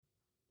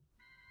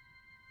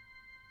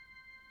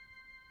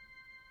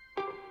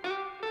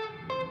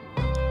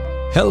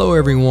Hello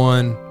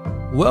everyone,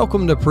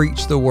 welcome to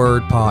Preach the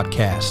Word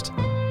podcast.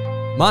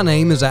 My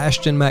name is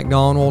Pastor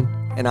McDonald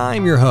and I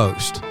am your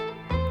host.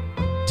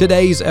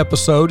 Today's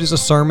episode is a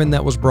sermon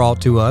that was brought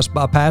to us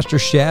by Pastor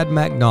Shad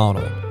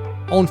McDonald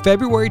on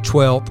February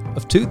 12th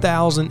of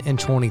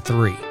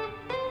 2023.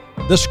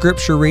 The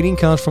scripture reading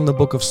comes from the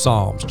book of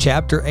Psalms,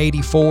 chapter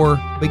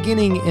 84,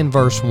 beginning in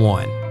verse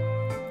 1.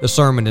 The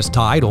sermon is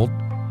titled,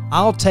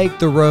 I'll Take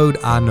the Road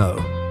I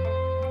Know.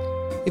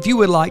 If you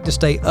would like to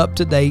stay up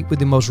to date with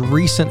the most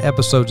recent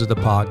episodes of the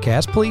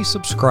podcast, please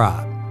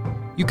subscribe.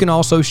 You can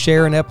also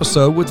share an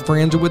episode with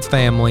friends or with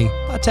family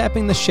by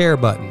tapping the share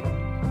button.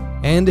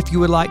 And if you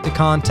would like to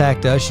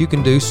contact us, you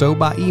can do so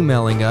by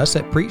emailing us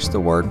at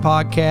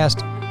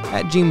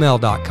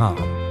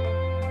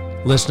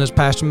preachthewordpodcast@gmail.com. Listen as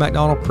Pastor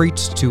McDonald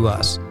preached to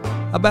us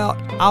about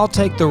I'll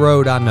Take the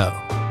Road I Know.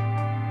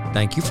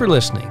 Thank you for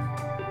listening.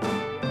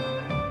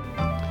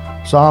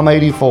 Psalm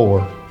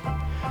 84.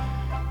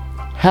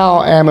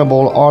 How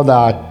amiable are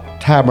thy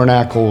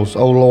tabernacles,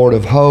 O Lord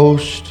of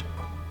hosts!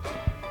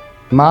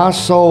 My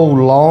soul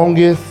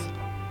longeth,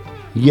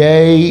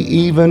 yea,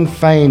 even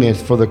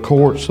fainteth for the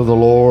courts of the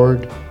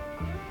Lord.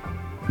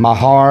 My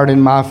heart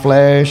and my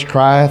flesh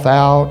crieth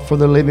out for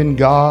the living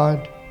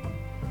God.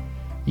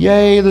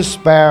 Yea, the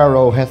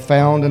sparrow hath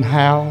found an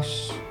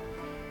house,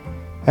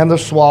 and the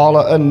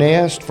swallow a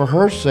nest for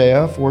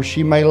herself, where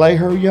she may lay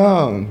her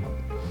young.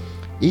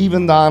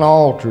 Even thine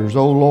altars,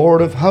 O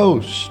Lord of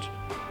hosts,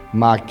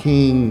 my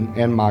King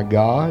and my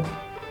God.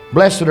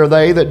 Blessed are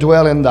they that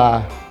dwell in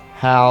thy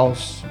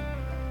house.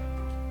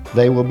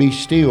 They will be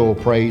still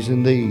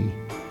praising thee.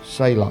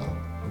 Selah.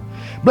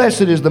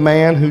 Blessed is the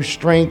man whose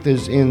strength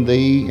is in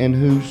thee, and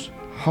whose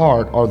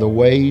heart are the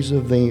ways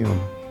of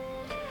them.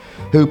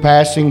 Who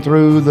passing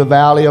through the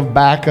valley of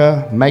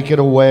Baca make it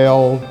a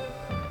well.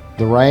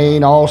 The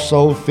rain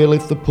also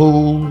filleth the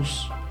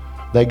pools.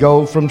 They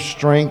go from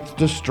strength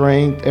to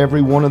strength.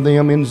 Every one of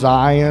them in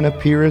Zion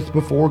appeareth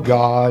before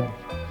God.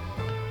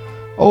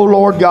 O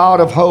Lord God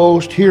of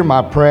hosts, hear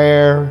my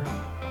prayer.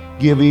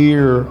 Give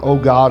ear, O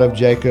God of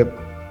Jacob.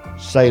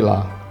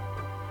 Selah.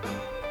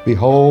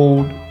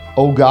 Behold,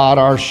 O God,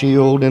 our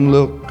shield, and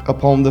look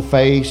upon the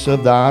face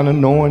of thine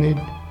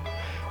anointed.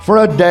 For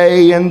a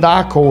day in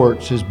thy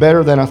courts is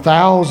better than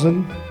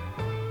 1,000.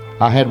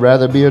 I had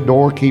rather be a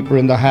doorkeeper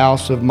in the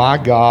house of my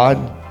God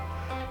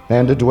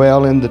than to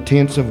dwell in the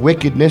tents of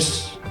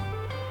wickedness.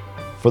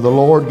 For the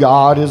Lord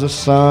God is a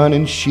sun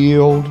and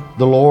shield.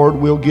 The Lord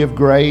will give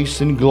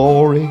grace and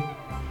glory.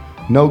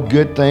 No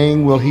good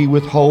thing will he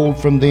withhold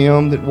from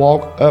them that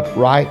walk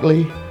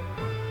uprightly.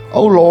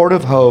 O Lord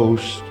of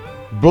hosts,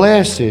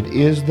 blessed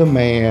is the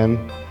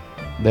man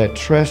that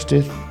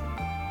trusteth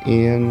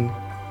in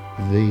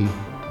thee.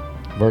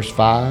 Verse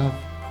 5.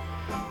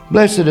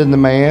 Blessed is the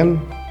man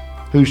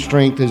whose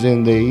strength is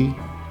in thee,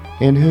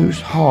 in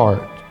whose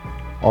heart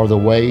are the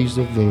ways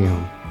of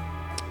them.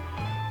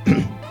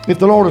 If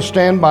the Lord will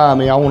stand by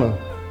me, I want to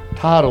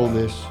title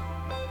this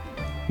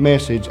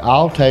message,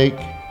 I'll Take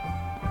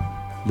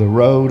the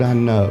Road I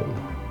Know.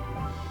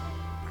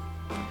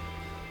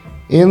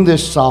 In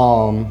this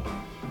psalm,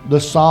 the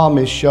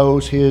psalmist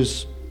shows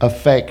his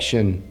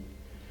affection,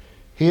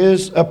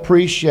 his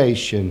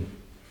appreciation,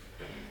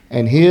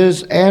 and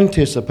his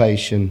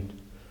anticipation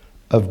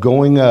of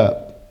going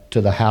up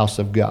to the house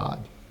of God.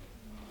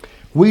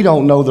 We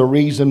don't know the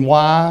reason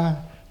why.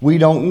 We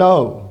don't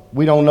know.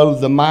 We don't know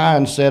the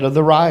mindset of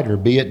the writer,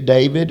 be it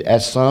David,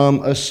 as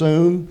some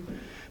assume.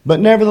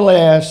 But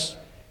nevertheless,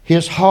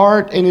 his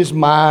heart and his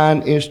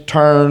mind is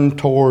turned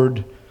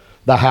toward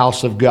the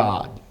house of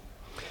God.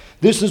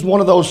 This is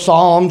one of those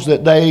psalms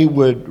that they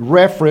would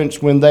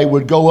reference when they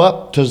would go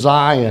up to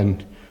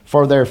Zion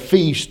for their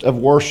feast of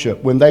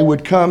worship, when they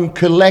would come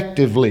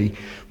collectively,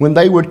 when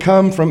they would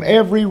come from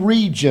every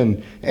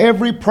region,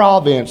 every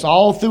province,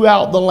 all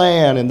throughout the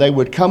land, and they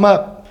would come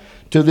up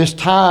to this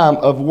time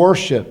of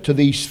worship, to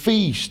these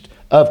feasts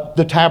of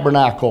the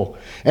tabernacle.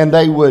 And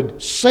they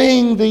would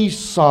sing these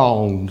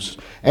songs.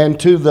 And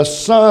to the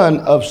son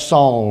of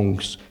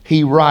songs,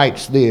 he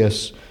writes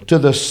this. To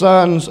the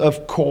sons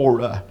of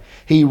Korah,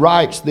 he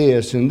writes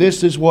this. And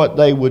this is what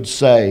they would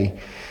say.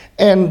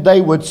 And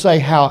they would say,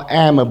 how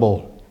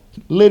amiable.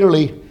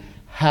 Literally,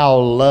 how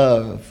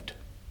loved.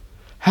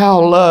 How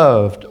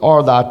loved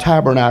are thy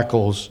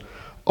tabernacles,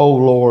 O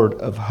Lord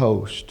of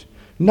hosts.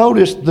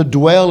 Notice the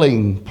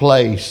dwelling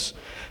place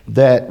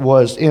that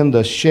was in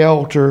the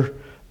shelter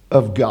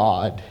of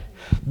God.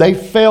 They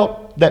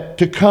felt that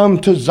to come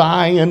to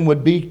Zion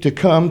would be to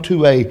come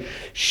to a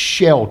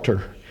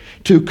shelter,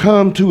 to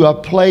come to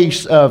a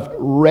place of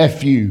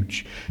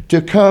refuge,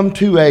 to come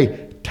to a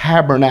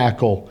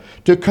tabernacle,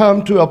 to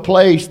come to a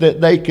place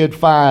that they could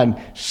find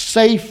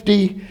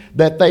safety,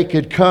 that they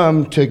could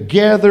come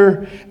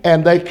together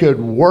and they could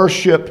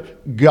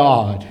worship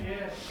God.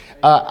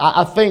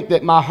 I think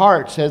that my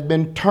heart has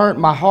been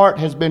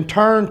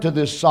turned to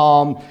this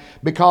psalm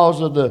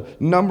because of the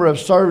number of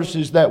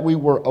services that we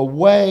were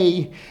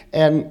away,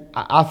 and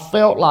I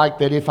felt like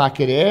that if I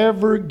could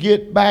ever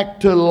get back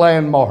to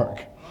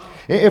Landmark,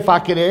 if I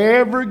could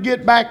ever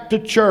get back to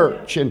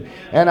church. And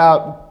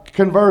I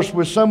conversed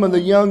with some of the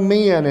young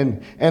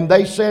men, and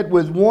they said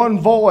with one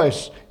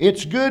voice,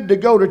 it's good to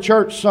go to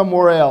church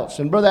somewhere else.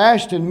 And Brother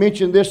Ashton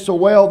mentioned this so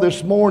well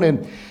this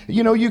morning.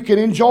 You know, you can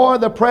enjoy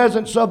the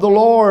presence of the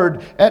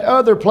Lord at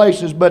other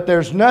places, but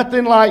there's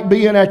nothing like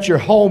being at your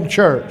home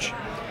church.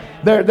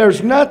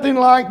 There's nothing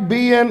like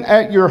being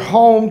at your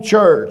home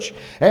church.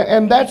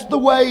 And that's the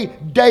way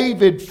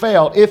David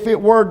felt, if it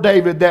were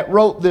David that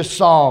wrote this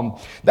psalm.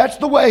 That's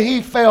the way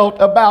he felt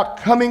about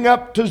coming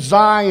up to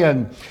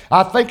Zion.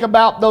 I think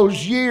about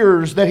those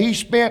years that he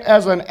spent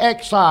as an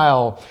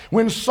exile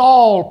when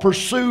Saul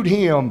pursued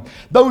him.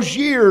 Those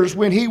years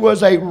when he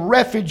was a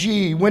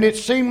refugee, when it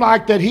seemed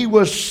like that he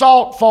was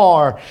sought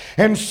for,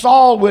 and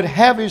Saul would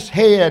have his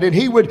head, and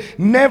he would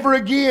never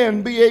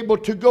again be able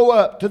to go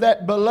up to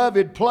that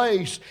beloved place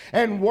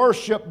and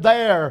worship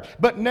there.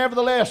 But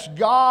nevertheless,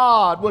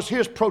 God was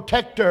his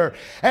protector,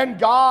 and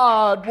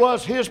God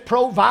was his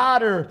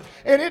provider.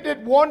 And isn't it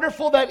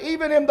wonderful that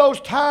even in those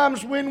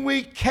times when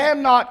we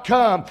cannot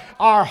come,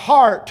 our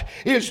heart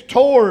is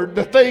toward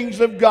the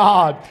things of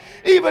God.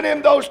 Even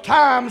in those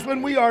times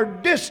when we are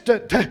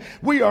distant,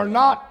 we are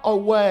not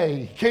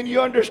away. Can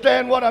you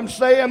understand what I'm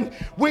saying?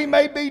 We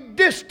may be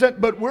distant,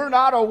 but we're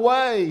not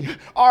away.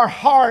 Our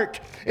heart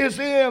is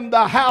in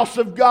the house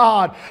of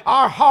God.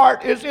 Our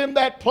heart is in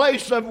that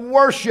place of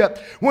worship.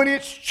 When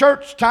it's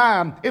church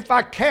time, if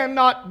I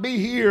cannot be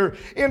here,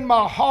 in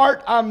my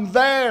heart I'm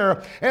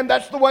there. And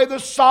that's the way the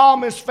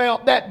psalmist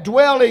felt, that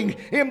dwelling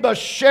in the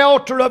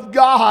shelter of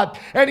God.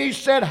 And he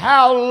said,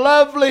 how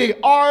lovely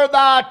are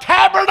thy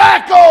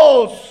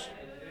tabernacles.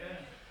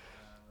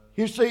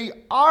 You see,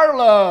 our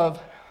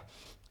love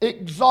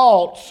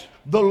exalts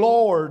the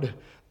Lord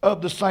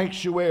of the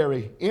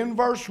sanctuary. In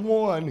verse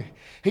 1,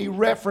 he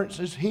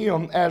references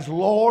him as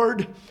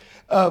Lord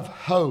of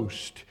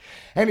hosts.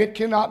 And it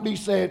cannot be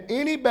said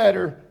any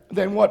better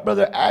than what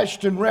Brother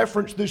Ashton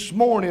referenced this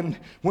morning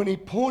when he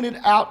pointed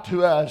out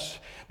to us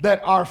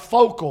that our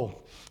focal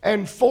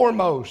and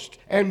foremost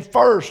and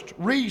first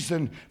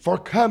reason for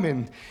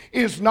coming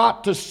is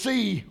not to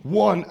see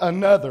one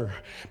another,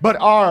 but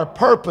our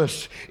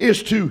purpose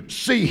is to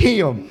see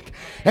him.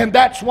 And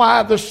that's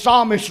why the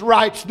psalmist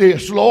writes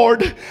this,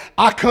 Lord,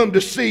 I come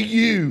to see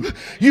you.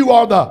 You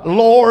are the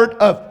Lord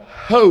of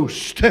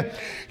hosts.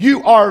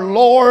 You are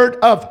Lord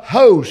of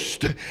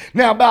hosts.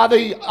 Now, by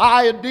the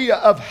idea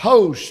of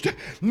host,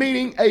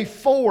 meaning a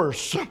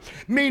force,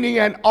 meaning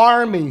an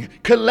army,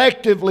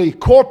 collectively,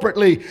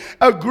 corporately,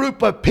 a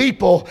group of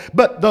people.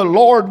 But the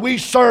Lord we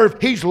serve,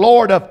 he's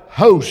Lord of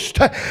hosts.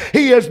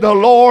 He is the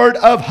Lord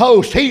of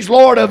hosts. He's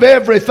Lord of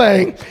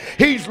everything.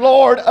 He's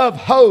Lord of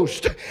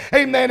hosts.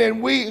 Amen.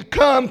 And we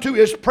come to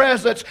his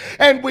presence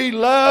and we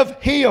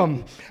love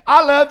him.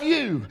 I love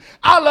you.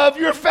 I love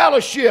your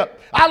fellowship.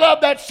 I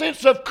love that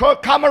sense of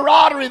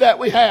camaraderie that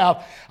we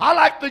have. I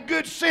like the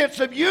good sense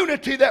of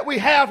unity that we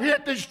have here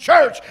at this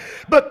church.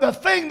 But the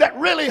thing that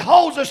really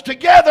holds us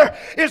together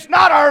is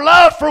not our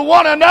love for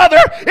one another.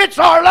 It's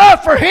our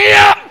love for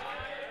him.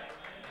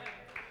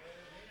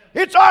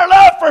 It's our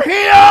love for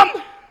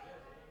him.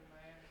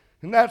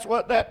 And that's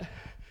what that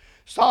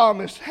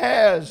psalmist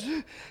has.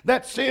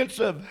 That sense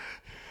of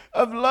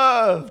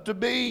love to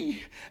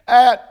be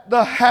at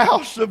the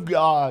house of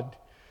God.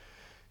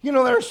 You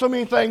know, there are so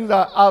many things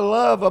I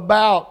love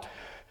about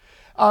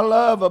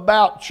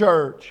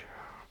church.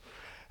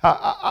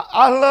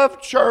 I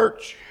love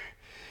church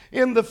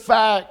in the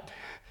fact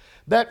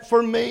that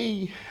for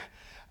me,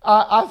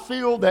 I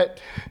feel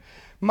that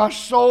my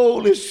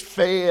soul is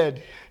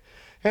fed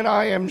and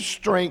I am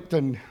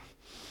strengthened.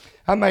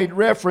 I made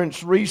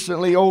reference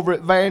recently over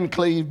at Van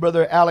Cleve.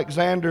 Brother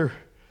Alexander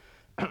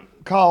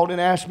called and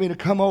asked me to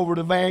come over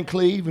to Van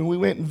Cleve, and we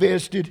went and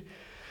visited.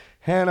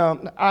 And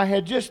I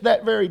had just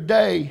that very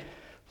day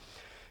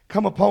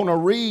come upon a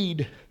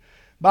read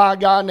by a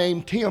guy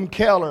named Tim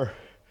Keller,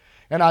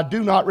 and I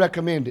do not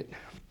recommend it.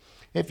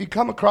 If you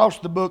come across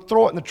the book,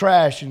 throw it in the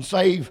trash and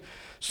save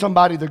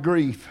somebody the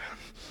grief.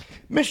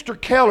 Mr.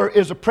 Keller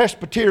is a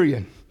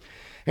Presbyterian,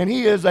 and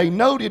he is a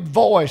noted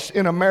voice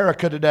in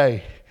America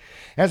today,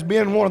 has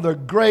been one of the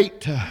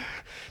great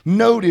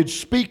noted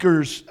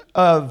speakers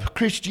of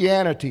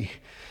Christianity.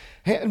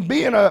 And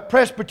being a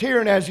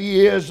Presbyterian as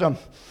he is a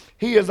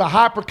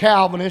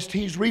hyper-Calvinist.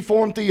 He's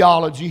Reformed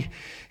theology.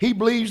 He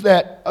believes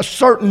that a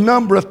certain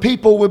number of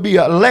people will be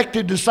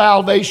elected to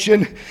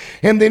salvation,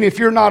 and then if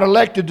you're not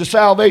elected to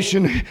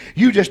salvation,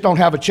 you just don't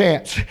have a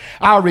chance.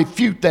 I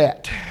refute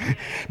that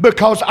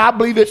because I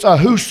believe it's a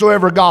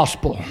whosoever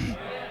gospel.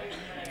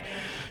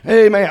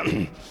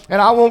 Amen.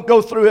 And I won't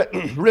go through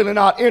it, really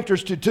not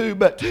interested to,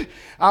 but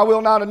I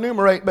will not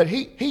enumerate. But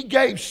he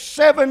gave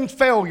 7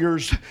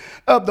 failures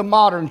of the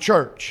modern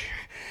church.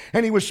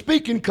 And he was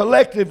speaking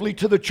collectively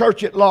to the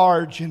church at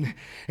large. And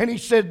he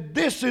said,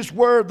 this is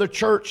where the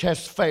church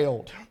has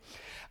failed.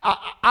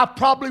 I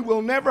probably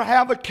will never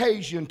have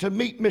occasion to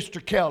meet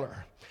Mr.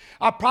 Keller.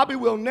 I probably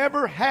will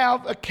never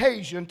have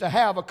occasion to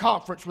have a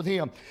conference with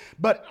him.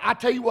 But I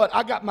tell you what,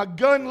 I got my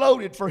gun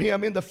loaded for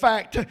him in the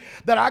fact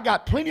that I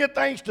got plenty of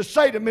things to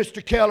say to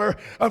Mr. Keller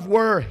of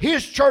where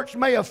his church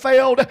may have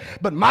failed,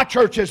 but my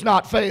church has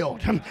not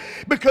failed.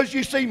 Because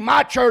you see,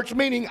 my church,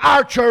 meaning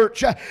our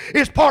church,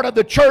 is part of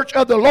the church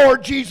of the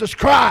Lord Jesus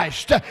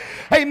Christ.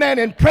 Amen.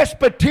 And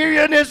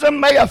Presbyterianism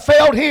may have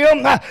failed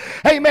him.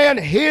 Amen.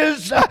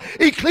 His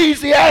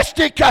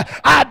ecclesiastic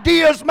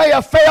ideas may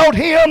have failed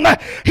him.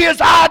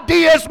 His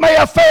ideas may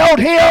have failed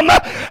him.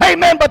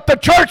 Amen. But the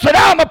church that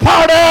I'm a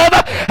part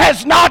of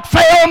has not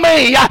failed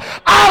me.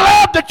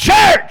 I love the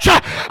church.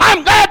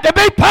 I'm glad to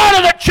be part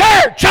of the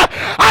church.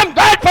 I'm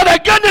glad for the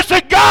goodness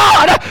of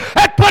God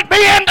that put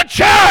me in the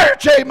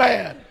church.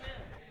 Amen.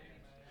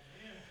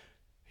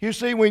 You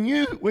see, when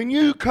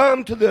you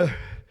come to the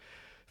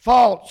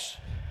false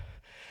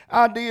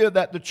idea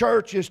that the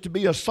church is to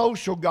be a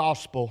social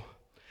gospel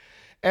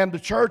and the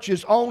church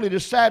is only to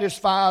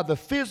satisfy the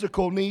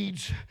physical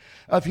needs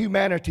of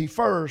humanity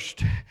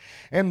first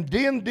and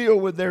then deal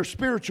with their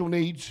spiritual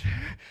needs,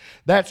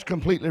 that's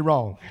completely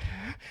wrong.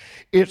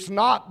 It's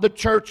not the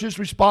church's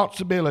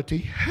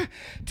responsibility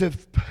to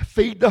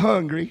feed the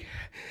hungry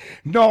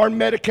nor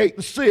medicate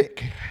the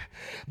sick.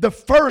 The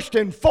first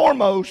and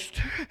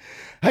foremost,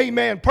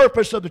 amen,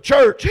 purpose of the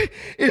church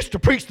is to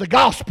preach the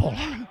gospel.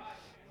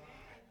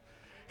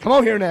 Come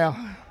on here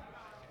now.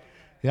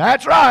 Yeah,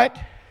 that's right.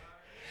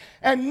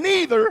 And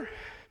neither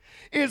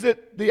is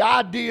it the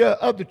idea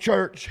of the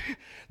church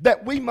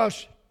that we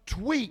must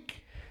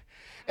tweak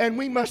and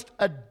we must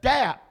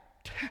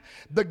adapt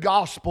the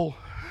gospel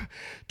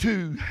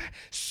to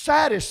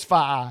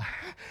satisfy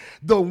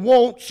the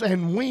wants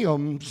and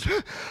whims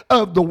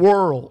of the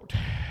world.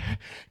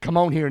 Come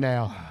on here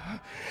now.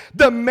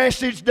 The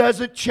message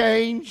doesn't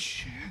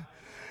change.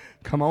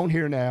 Come on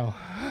here now.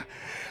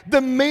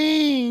 The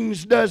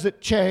means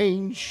doesn't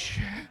change.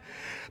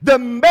 The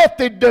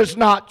method does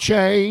not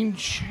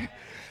change.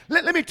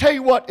 Let me tell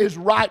you what is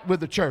right with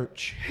the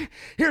church.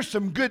 Here's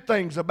some good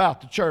things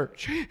about the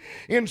church.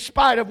 In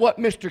spite of what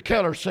Mr.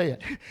 Keller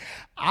said,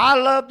 I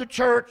love the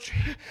church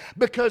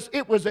because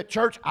it was at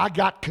church I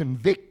got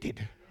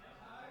convicted.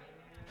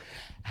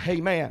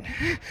 Amen.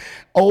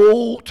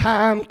 Old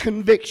time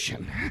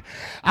conviction.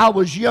 I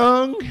was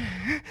young.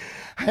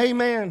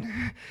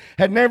 Amen.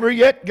 Had never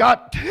yet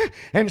got,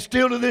 and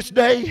still to this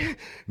day,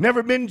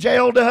 never been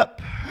jailed up.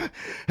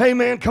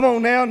 Amen. Come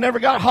on now. Never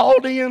got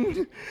hauled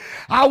in.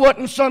 I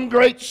wasn't some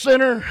great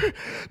sinner.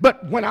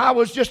 But when I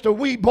was just a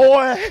wee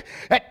boy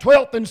at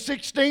 12th and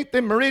 16th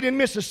in Meridian,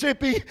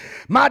 Mississippi,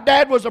 my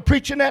dad was a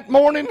preaching that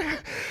morning.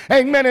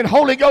 Amen. And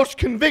Holy Ghost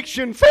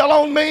conviction fell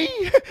on me.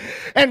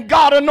 And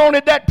God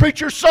anointed that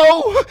preacher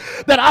so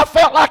that I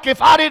felt like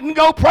if I didn't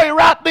go pray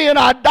right then,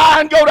 I'd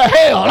die and go to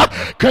hell.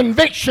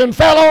 Conviction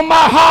fell on my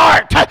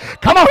heart.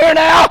 Come on here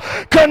now.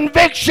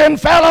 Conviction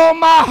fell on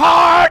my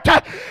heart.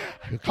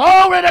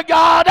 Glory to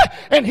God.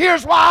 And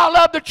here's why I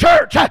love the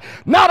church.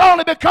 Not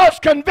only because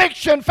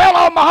conviction fell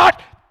on my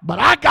heart, but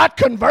I got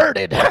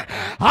converted.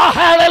 Oh,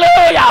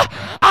 hallelujah.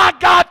 I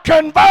got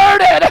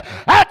converted.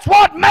 That's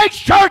what makes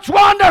church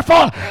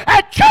wonderful.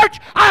 At church,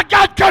 I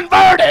got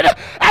converted.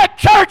 At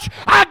church,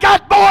 I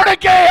got born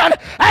again.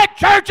 At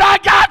church, I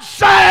got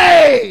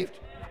saved.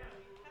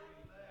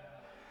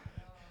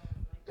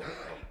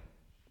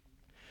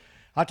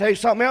 I'll tell you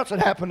something else that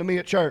happened to me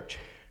at church.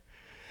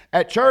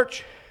 At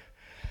church,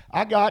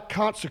 I got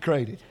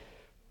consecrated.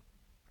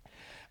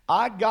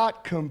 I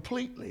got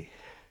completely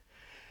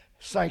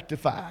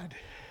sanctified.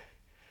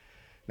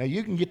 Now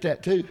you can get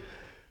that too.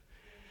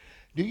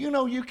 Do you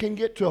know you can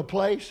get to a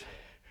place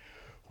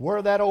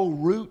where that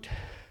old root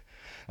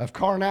of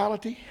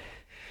carnality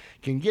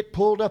can get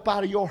pulled up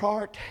out of your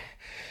heart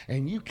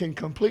and you can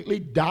completely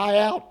die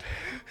out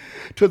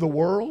to the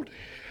world?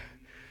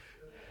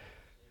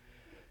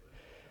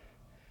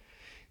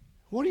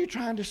 What are you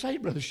trying to say,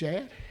 Brother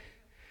Shad?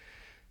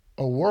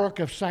 A work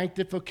of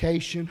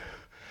sanctification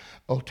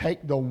will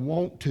take the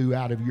want to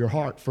out of your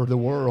heart for the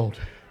world.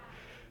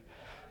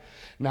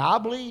 Now, I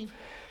believe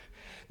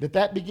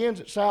that begins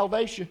at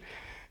salvation.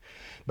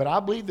 But I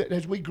believe that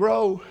as we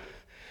grow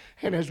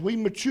and as we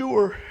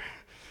mature,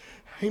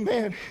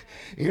 amen,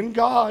 in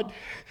God,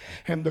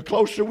 and the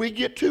closer we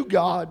get to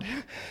God,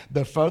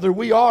 the further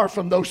we are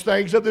from those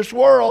things of this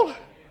world.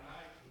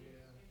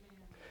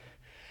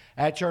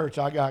 At church,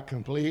 I got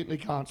completely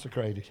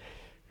consecrated.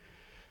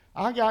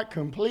 I got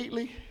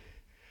completely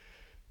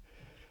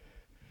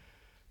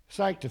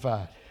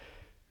sanctified.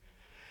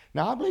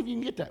 Now, I believe you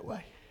can get that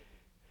way.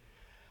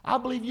 I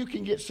believe you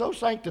can get so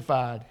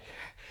sanctified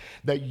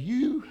that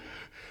you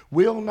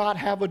will not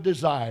have a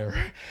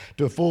desire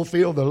to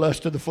fulfill the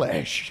lust of the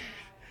flesh.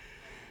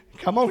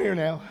 Come on here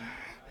now.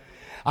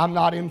 I'm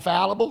not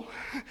infallible.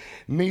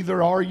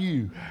 Neither are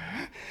you.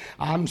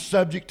 I'm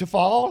subject to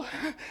fall.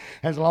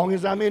 As long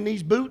as I'm in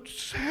these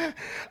boots,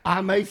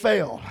 I may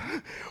fail.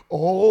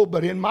 Oh,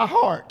 but in my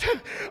heart,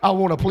 I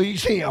want to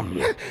please Him.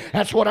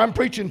 That's what I'm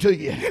preaching to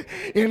you.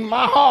 In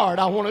my heart,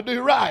 I want to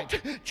do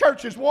right.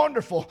 Church is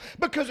wonderful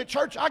because at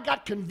church, I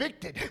got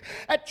convicted.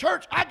 At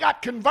church, I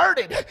got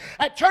converted.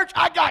 At church,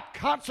 I got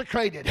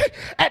consecrated.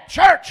 At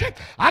church,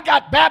 I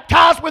got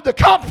baptized with the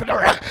Comforter.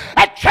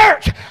 At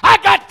church, I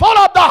got full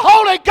of the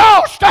Holy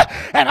Ghost.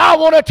 And I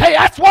want to tell you,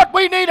 that's what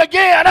we need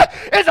again,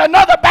 is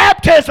another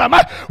baptism.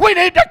 We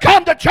need to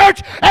come to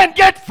church and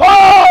get full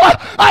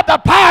of the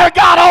power of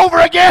God over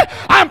again.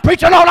 I'm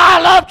preaching on I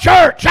love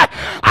church.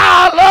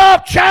 I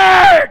love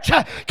church.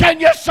 Can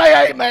you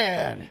say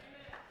amen?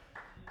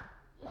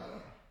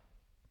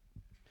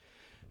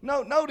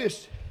 No,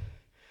 notice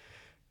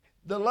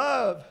the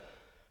love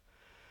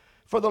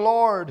for the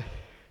Lord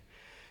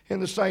in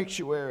the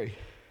sanctuary.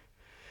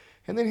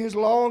 And then His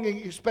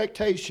longing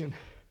expectation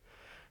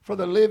for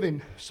the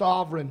living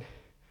sovereign.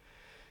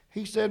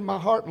 He said, my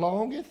heart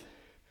longeth.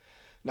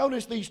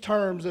 Notice these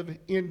terms of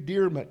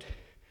endearment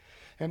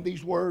and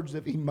these words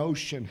of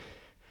emotion.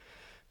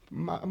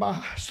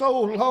 My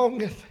soul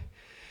longeth,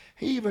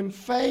 even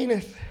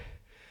fainteth.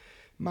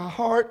 My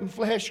heart and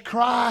flesh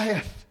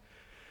crieth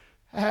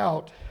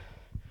out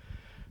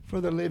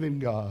for the living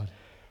God.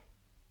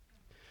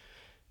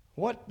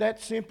 What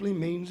that simply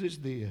means is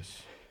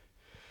this.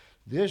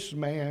 This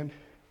man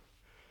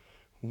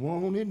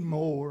wanted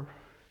more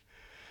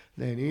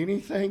than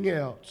anything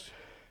else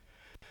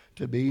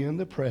to be in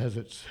the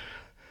presence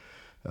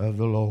of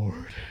the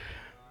Lord.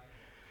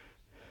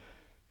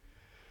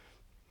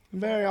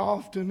 Very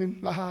often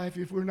in life,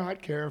 if we're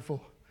not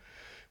careful,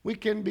 we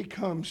can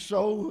become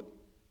so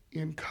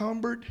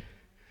encumbered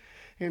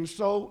and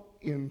so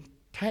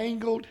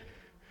entangled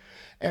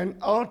and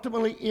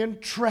ultimately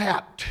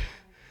entrapped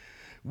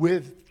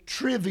with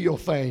trivial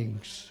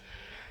things.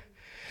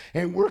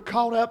 And we're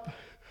caught up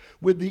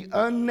with the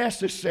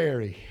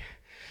unnecessary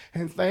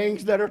and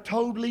things that are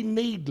totally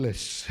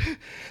needless,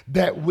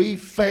 that we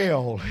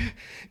fail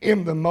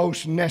in the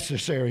most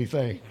necessary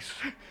things.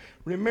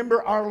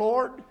 Remember our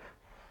Lord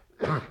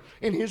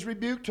in His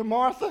rebuke to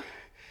Martha?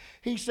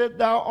 He said,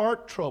 thou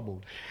art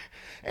troubled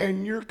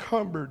and you're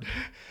cumbered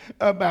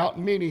about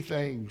many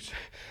things.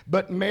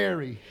 But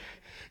Mary,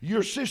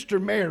 your sister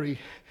Mary,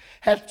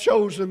 hath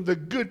chosen the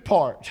good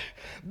part,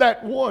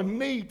 that one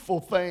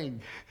needful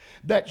thing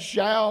that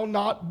shall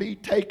not be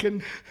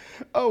taken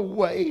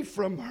away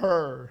from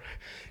her.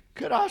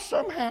 Could I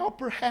somehow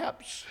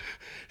perhaps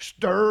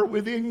stir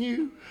within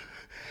you?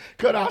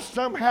 Could I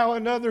somehow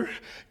another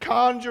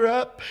conjure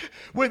up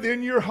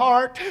within your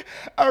heart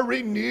a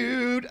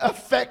renewed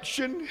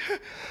affection,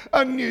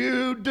 a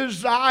new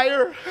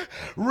desire,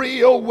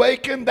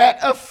 reawaken that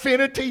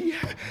affinity,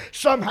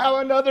 somehow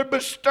another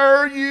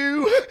bestir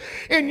you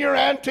in your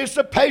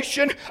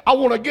anticipation? I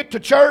want to get to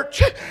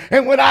church,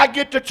 and when I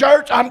get to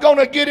church, I'm going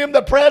to get in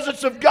the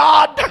presence of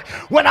God.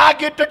 When I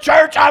get to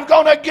church, I'm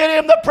going to get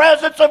in the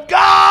presence of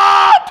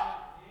God.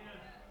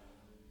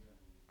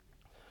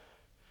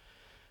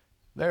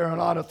 There are a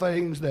lot of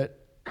things that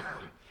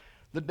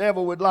the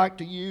devil would like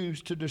to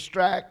use to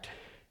distract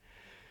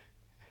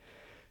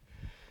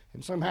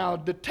and somehow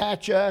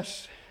detach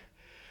us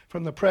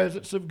from the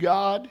presence of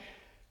God.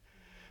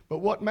 But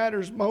what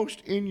matters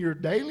most in your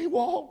daily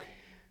walk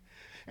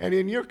and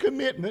in your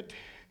commitment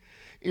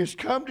is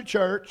come to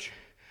church,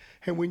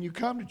 and when you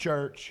come to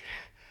church,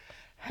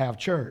 have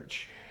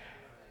church.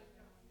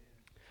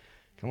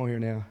 Come on here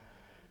now.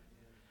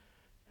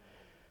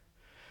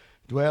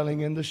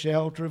 Dwelling in the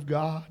shelter of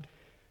God.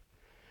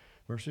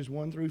 Verses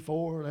 1 through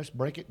 4, let's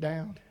break it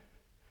down.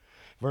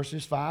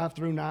 Verses 5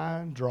 through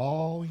 9,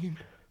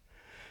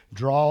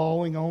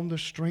 drawing on the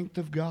strength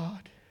of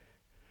God.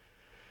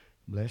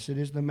 Blessed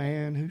is the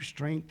man whose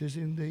strength is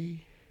in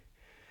thee,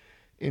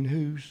 in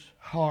whose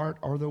heart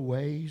are the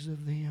ways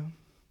of them.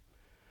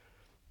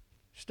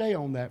 Stay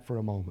on that for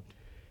a moment.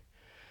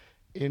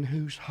 In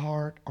whose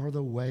heart are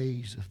the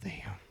ways of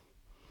them.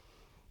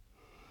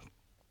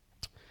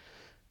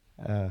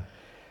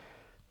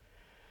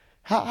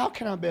 How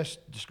can I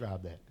best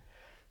describe that?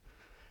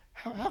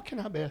 How can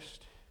I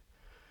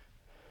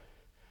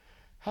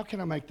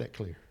make that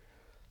clear?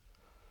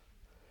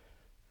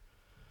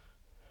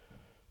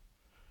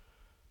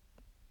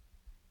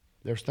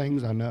 There's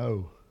things I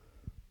know.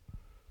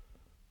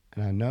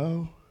 And I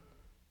know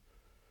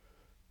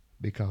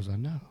because I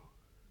know.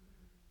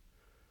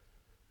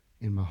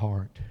 In my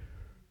heart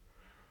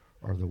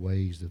are the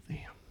ways of them.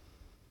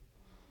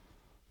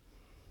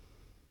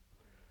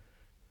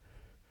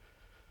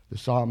 The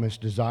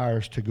psalmist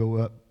desires to go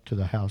up to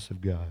the house of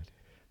God.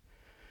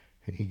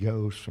 And he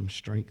goes from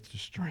strength to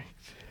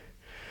strength.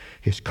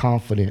 His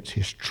confidence,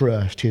 his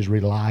trust, his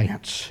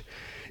reliance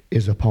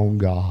is upon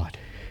God.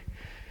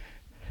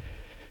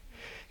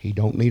 He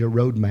don't need a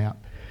road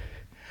map.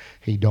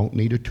 He don't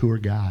need a tour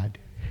guide.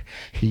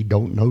 He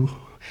don't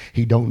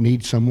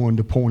need someone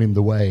to point him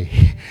the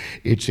way.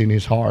 It's in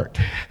his heart.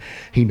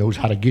 He knows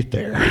how to get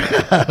there.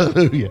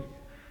 Hallelujah.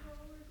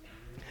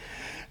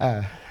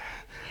 I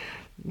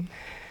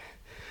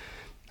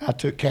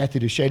took Kathy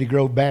to Shady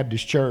Grove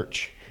Baptist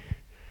Church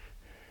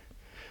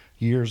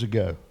years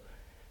ago.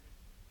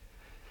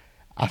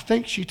 I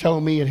think she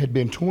told me it had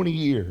been 20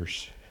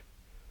 years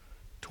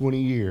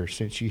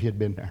since she had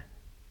been there.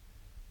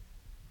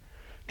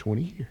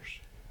 20 years.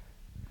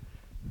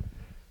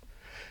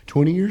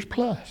 20 years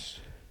plus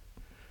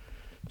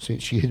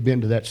since she had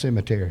been to that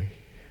cemetery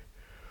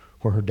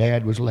where her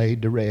dad was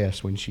laid to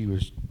rest when she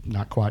was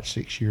not quite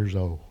 6 years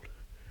old.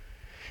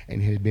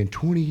 And it had been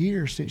 20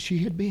 years since she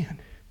had been.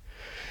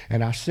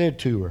 And I said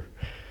to her,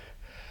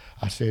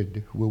 I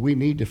said, will we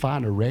need to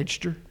find a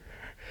register?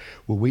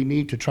 Will we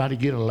need to try to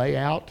get a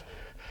layout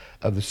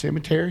of the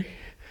cemetery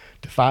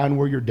to find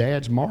where your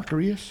dad's marker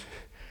is?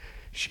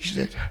 She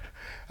said,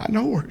 I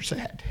know where it's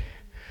at.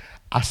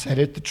 I sat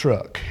at the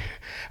truck.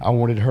 I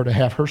wanted her to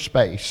have her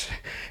space.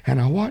 And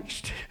I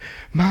watched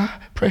my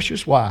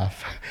precious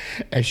wife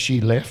as she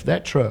left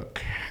that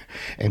truck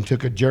and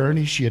took a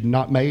journey she had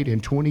not made in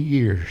 20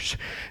 years.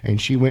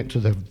 And she went to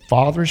the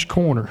farthest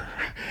corner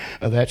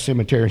of that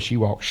cemetery and she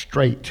walked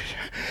straight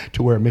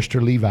to where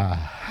Mr. Levi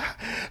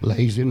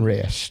lays in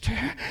rest.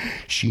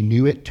 She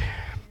knew it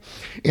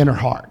in her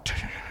heart.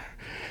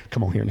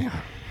 Come on here now.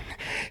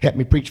 Help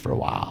me preach for a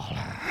while.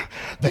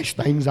 There's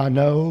things I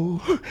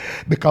know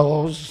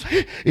because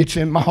it's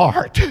in my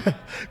heart.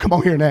 Come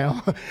on here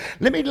now.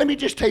 Let me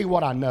just tell you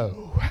what I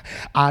know.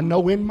 I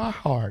know in my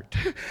heart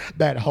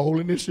that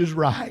holiness is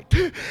right.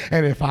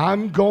 And if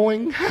I'm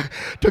going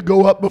to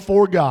go up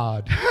before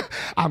God,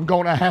 I'm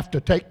going to have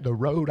to take the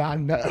road I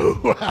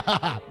know.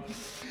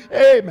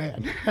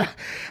 Amen.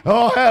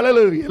 Oh,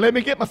 hallelujah. Let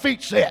me get my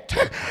feet set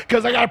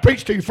because I got to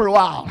preach to you for a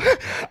while.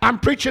 I'm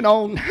preaching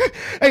on,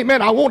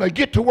 amen, I want to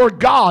get to where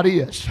God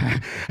is.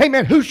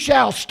 Amen. Who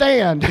shall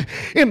stand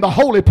in the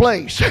holy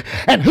place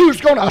and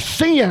who's going to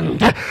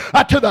ascend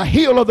to the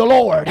hill of the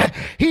Lord?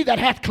 He that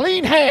hath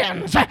clean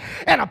hands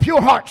and a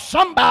pure heart.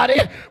 Somebody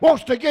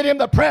wants to get in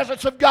the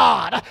presence of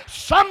God.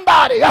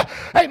 Somebody,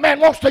 amen,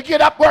 wants to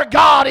get up where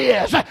God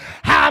is.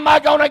 How am I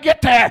going to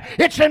get there?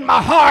 It's in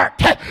my heart.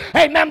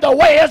 Amen. The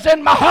way is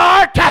in my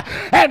heart,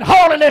 and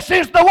holiness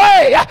is the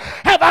way.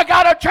 Have I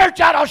got a church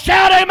that'll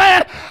shout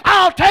amen?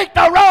 I'll take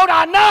the road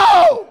I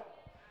know.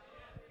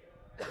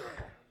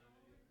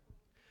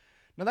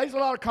 Now there's a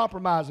lot of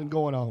compromising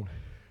going on,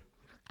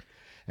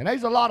 and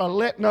there's a lot of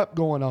letting up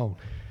going on,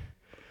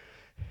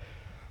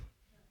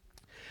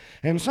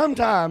 and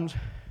sometimes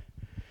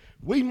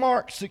we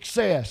mark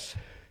success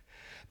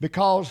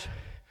because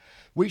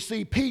we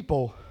see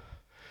people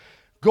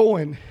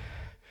going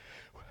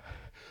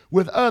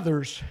with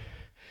others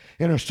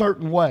in a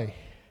certain way.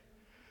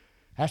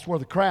 That's where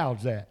the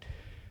crowd's at.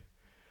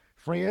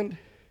 Friend,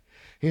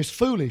 it's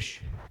foolish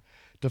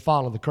to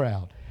follow the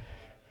crowd.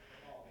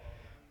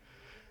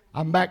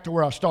 I'm back to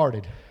where I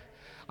started.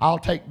 I'll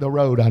take the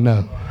road I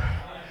know.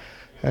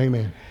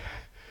 Amen.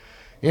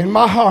 In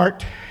my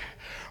heart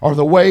are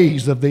the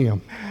ways of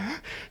them.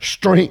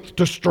 Strength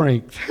to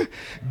strength.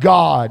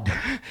 God,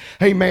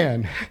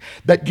 amen,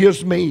 that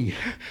gives me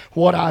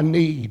what I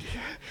need.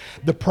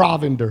 The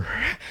provender,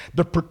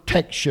 the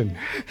protection,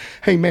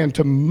 amen,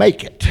 to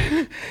make it.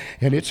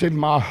 And it's in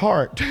my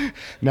heart.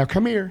 Now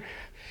come here.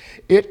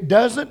 It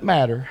doesn't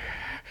matter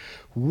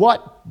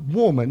what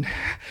woman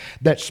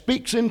that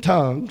speaks in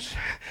tongues,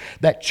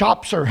 that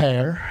chops her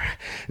hair,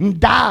 and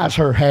dyes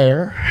her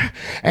hair,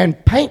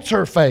 and paints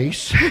her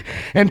face,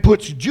 and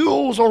puts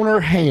jewels on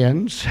her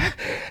hands.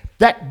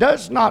 That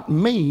does not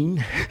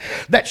mean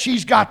that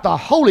she's got the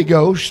Holy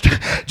Ghost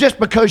just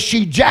because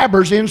she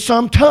jabbers in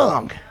some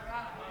tongue.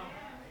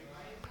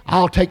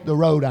 I'll take the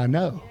road I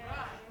know.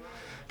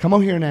 Come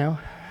on here now.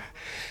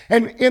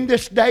 And in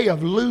this day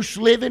of loose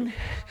living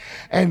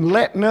and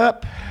letting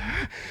up,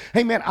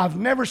 amen, I've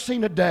never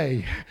seen a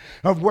day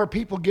of where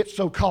people get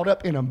so caught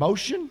up in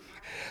emotion.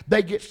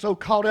 They get so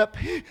caught up,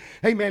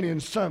 amen, in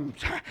some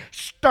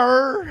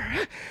stir,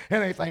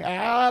 and they think,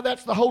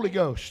 that's the Holy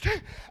Ghost.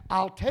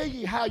 I'll tell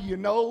you how you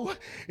know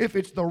if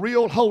it's the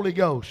real Holy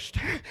Ghost.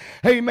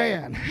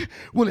 Amen.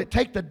 Will it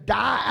take the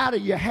dye out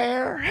of your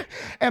hair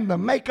and the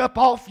makeup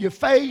off your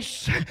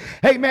face?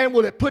 Amen.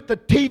 Will it put the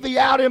TV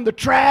out in the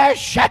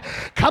trash?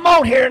 Come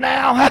on here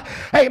now.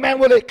 Amen.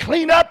 Will it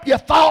clean up your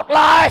thought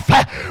life?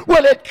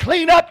 Will it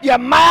clean up your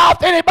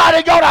mouth?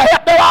 Anybody going to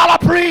help me while I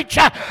preach?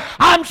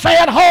 I'm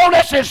saying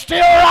wholeness is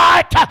still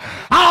right.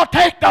 I'll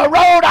take the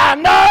road I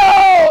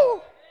know.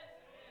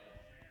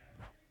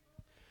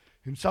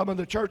 In some of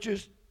the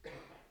churches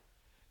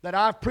that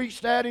I've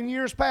preached at in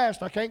years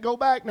past, I can't go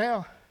back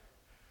now.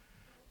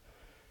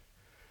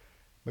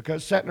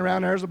 Because sitting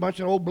around there's a bunch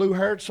of old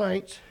blue-haired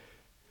saints,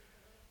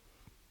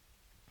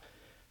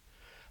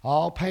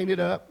 all painted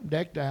up,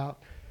 decked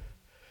out,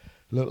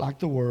 look like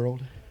the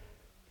world,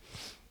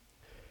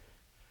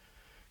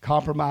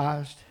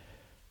 compromised,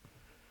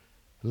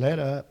 let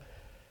up,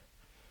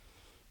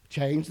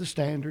 changed the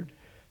standard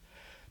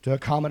to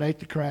accommodate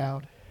the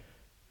crowd.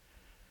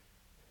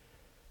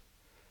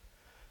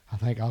 I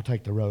think I'll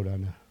take the road I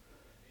know.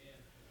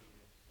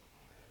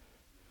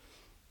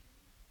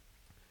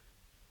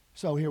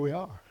 So here we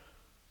are.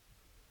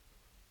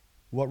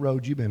 What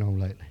road you been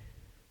on lately?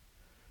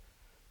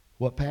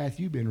 What path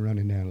you been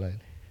running down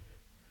lately?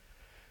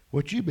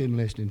 What you been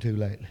listening to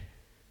lately?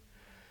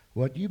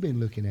 What you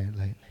been looking at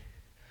lately?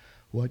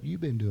 What you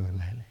been doing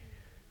lately?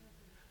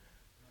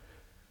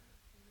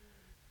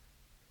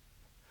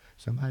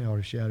 Somebody ought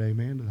to shout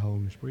amen to the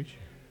holiness preacher.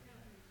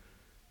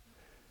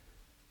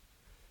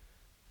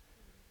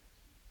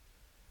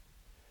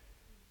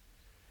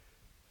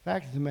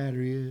 Fact of the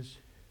matter is,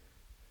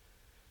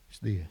 it's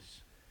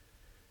this.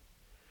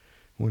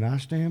 When I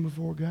stand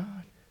before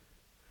God,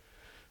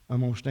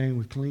 I'm going to stand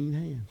with clean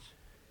hands.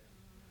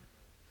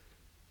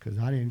 Because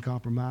I didn't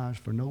compromise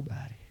for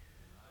nobody.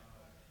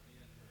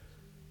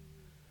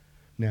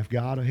 Now, if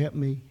God will help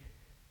me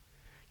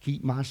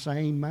keep my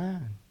sane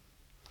mind,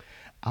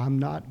 I'm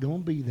not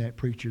going to be that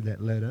preacher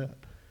that let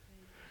up.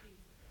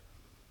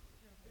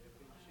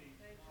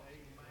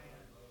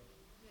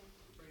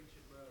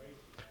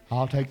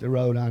 I'll take the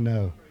road I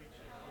know.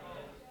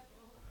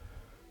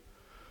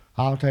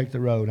 I'll take the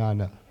road I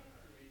know.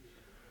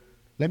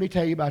 Let me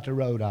tell you about the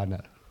road I know.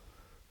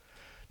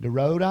 The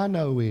road I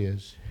know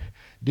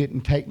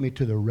didn't take me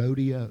to the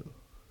rodeo.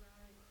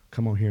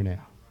 Come on here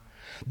now.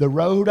 The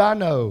road I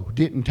know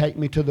didn't take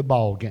me to the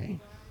ball game.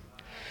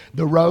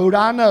 The road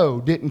I know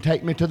didn't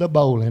take me to the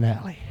bowling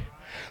alley.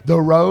 The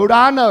road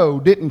I know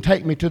didn't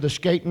take me to the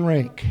skating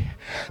rink.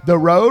 The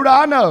road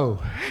I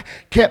know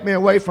kept me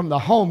away from the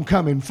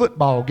homecoming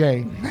football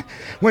game.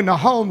 When the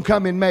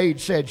homecoming maid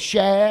said,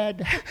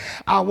 "Shad,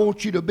 I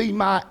want you to be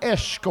my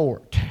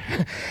escort."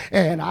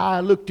 And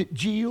I looked at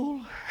Jill,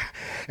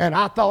 and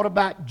I thought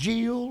about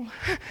Jill,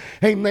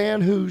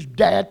 amen, whose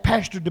dad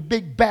pastored the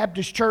big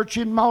Baptist church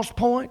in Moss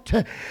Point.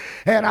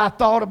 And I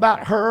thought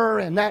about her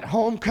and that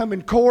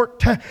homecoming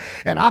court.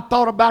 And I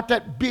thought about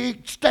that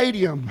big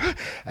stadium,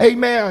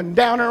 amen,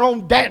 down there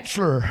on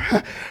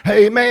Dantzler,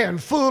 amen,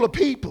 full of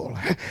people.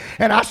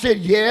 And I said,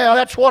 yeah,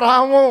 that's what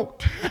I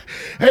want,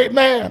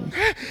 amen.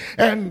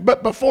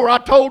 But before I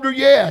told her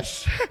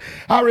yes,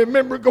 I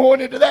remember going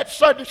into that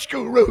Sunday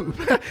school room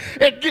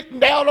and getting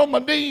down on my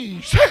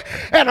knees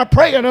and I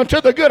praying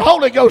until the good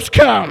Holy Ghost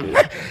come.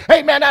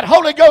 Amen. That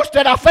Holy Ghost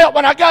that I felt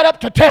when I got up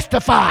to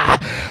testify.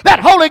 That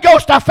Holy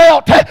Ghost I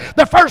felt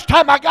the first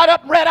time I got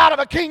up and read out of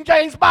a King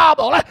James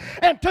Bible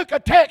and took a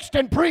text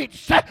and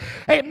preached.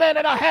 Amen.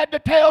 And I had to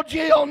tell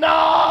Jill,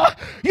 no,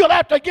 you'll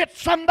have to get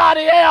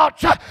somebody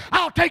else.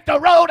 I'll take the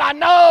road I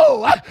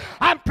know.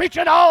 I'm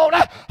preaching on.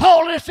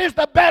 Holiness is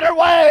the better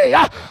way.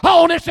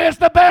 Holiness is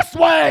the best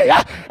way.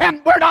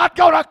 And we're not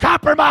going to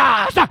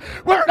compromise.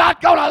 We're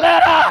not going to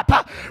let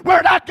up.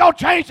 We're not going to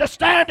change the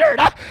standard.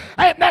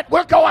 Amen.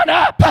 We're going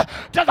up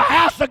to the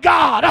house of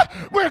God.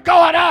 We're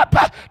going up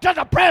to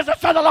the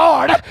presence of the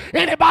Lord.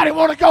 Anybody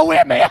want to go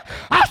with me?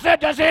 I said,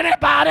 does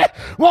anybody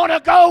want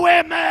to go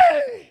with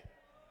me?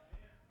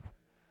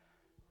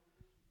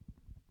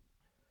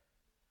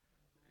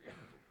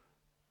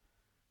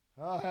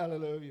 Oh,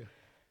 hallelujah.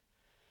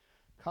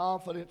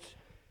 Confidence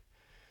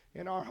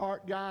in our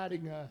heart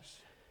guiding us.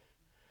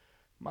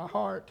 My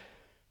heart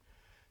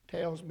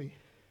tells me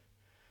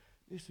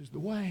this is the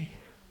way.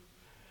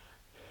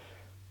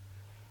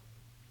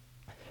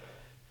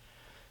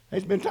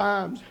 There's been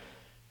times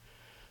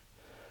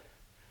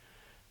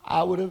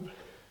I would have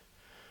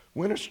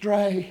went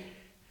astray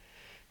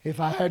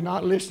if I had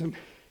not listened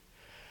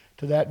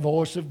to that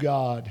voice of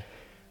God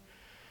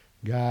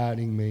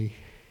guiding me.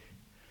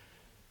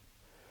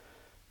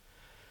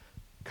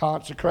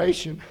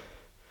 Consecration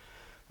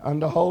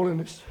unto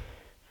holiness,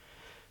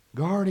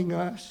 guarding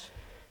us.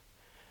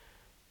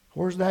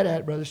 Where's that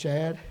at, Brother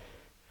Shad?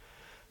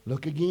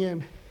 Look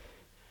again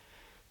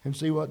and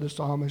see what the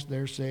psalmist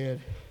there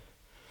said.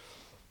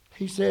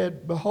 He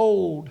said,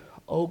 behold,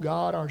 O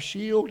God, our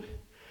shield.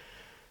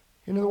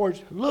 In other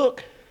words,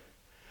 look,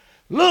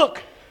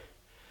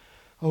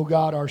 O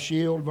God, our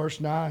shield, verse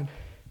 9,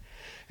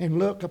 and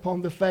look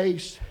upon the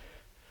face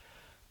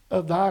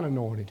of thine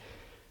anointed.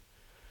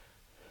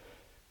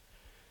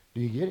 Do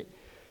you get it?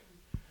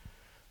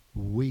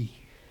 We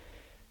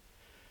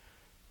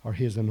are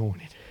his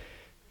anointed.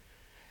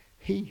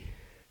 He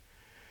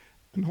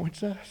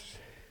anoints us.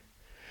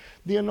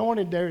 The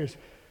anointed there is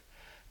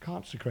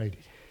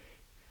consecrated,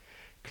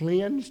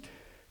 cleansed,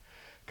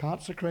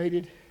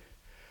 consecrated,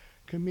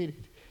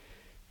 committed.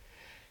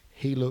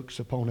 He looks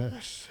upon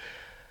us.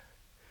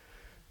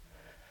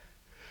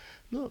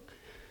 Look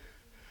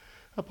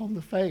upon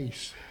the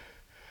face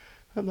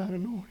of that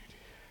anointed.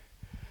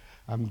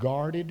 I'm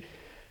guarded.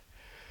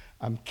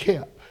 I'm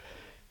kept.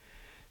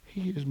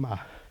 He is my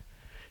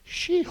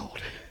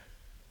shield.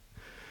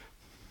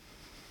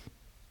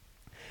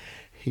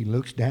 He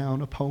looks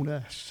down upon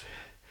us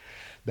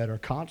that are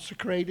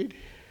consecrated,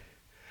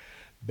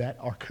 that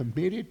are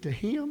committed to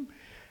him.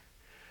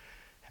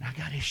 And I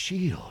got his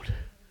shield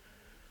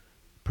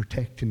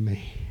protecting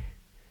me.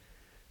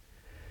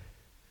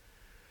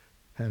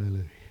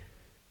 Hallelujah.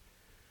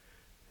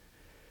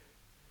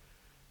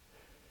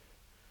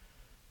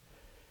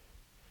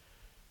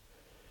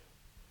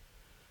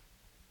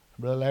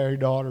 Brother Larry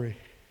Daughtery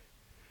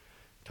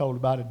told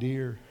about a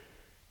deer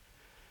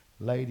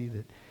lady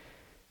that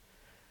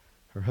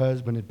her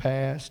husband had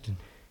passed, and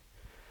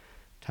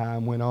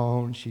time went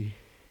on. She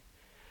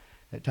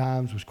at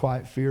times was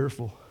quite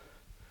fearful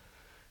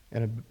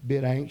and a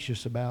bit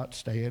anxious about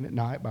staying at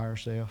night by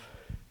herself.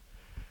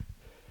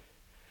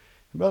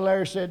 And Brother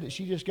Larry said that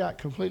she just got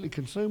completely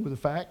consumed with the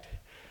fact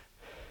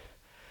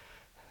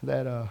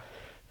that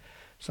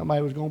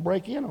somebody was going to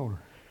break in on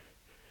her.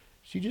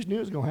 She just knew it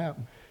was going to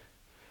happen.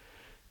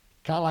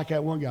 Kind of like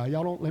that one guy.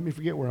 Y'all don't let me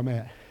forget where I'm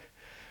at.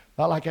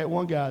 I like that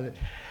one guy that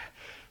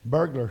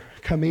burglar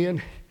come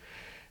in,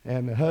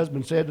 and the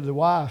husband said to the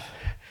wife,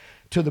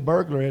 to the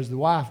burglar as the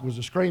wife was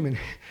screaming,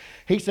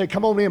 he said,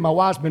 "Come on in, my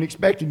wife's been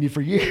expecting you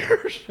for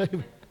years."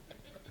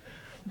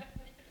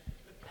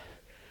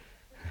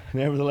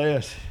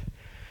 Nevertheless,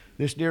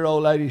 this dear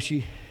old lady,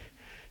 she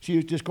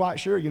was just quite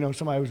sure,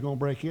 somebody was going to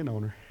break in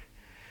on her.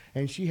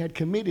 And she had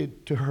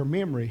committed to her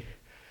memory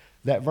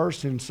that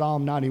verse in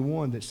Psalm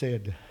 91 that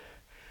said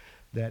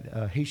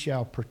that he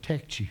shall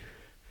protect you,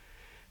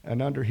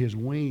 and under his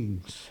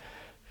wings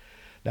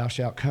thou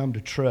shalt come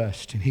to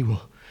trust, and he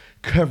will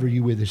cover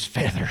you with his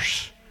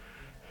feathers.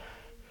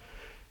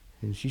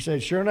 And she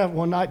said, sure enough,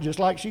 one night, just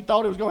like she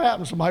thought it was going to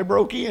happen, somebody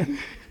broke in.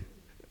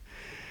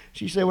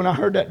 She said, when I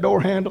heard that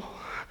door handle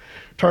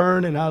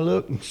turn and I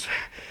looked, and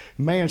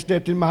man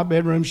stepped in my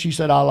bedroom, she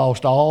said, I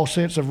lost all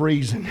sense of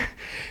reason.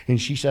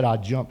 And she said, I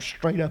jumped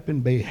straight up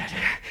in bed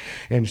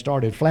and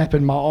started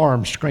flapping my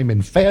arms,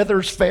 screaming,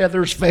 feathers,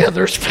 feathers,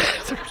 feathers,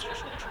 feathers.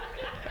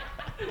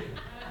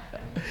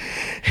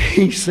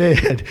 He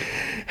said,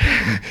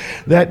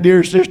 that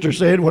dear sister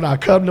said, when I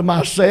come to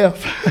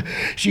myself,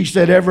 she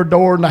said every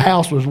door in the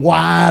house was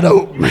wide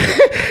open.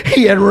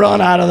 He had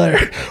run out of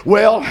there.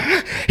 Well,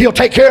 he'll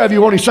take care of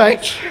you, won't he,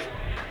 saints?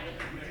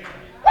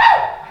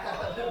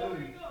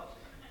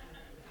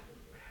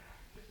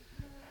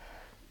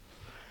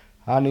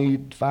 I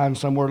need to find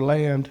somewhere to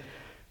land.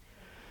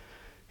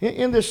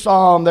 In this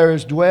psalm, there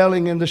is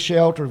dwelling in the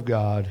shelter of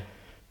God,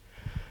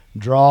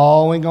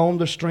 drawing on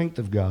the strength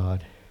of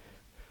God.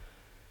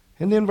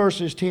 And then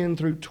verses 10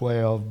 through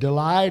 12,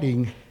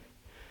 delighting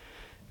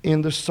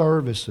in the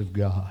service of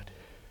God.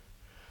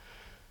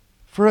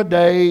 For a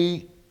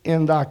day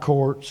in thy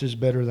courts is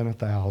better than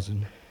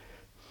 1,000.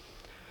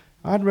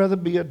 I'd rather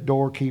be a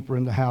doorkeeper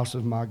in the house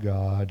of my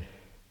God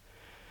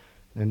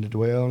than to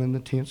dwell in the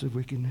tents of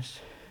wickedness.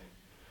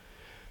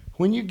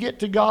 When you get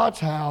to God's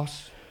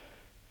house,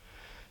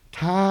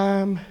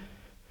 time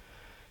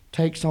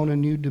takes on a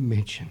new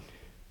dimension.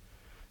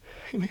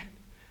 Amen.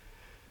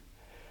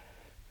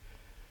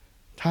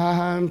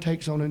 Time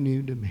takes on a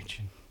new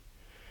dimension.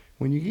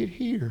 When you get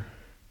here,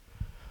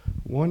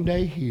 one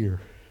day here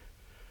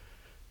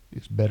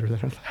is better than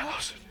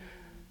 1,000.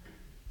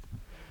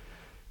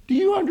 Do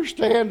you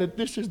understand that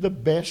this is the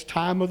best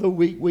time of the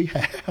week we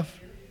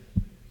have?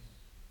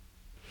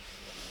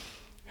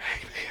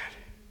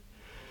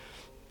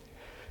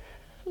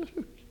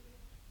 Amen.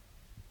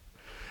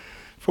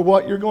 For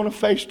what you're going to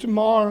face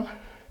tomorrow,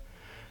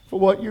 for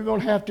what you're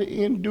going to have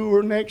to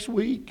endure next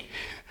week,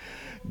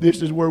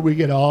 this is where we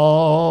get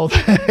all the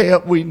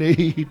help we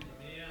need.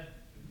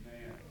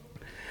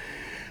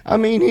 I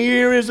mean,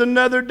 here is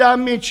another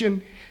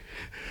dimension.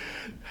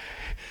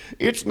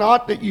 It's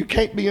not that you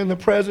can't be in the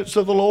presence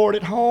of the Lord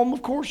at home.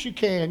 Of course you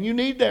can. You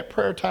need that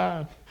prayer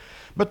time.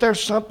 But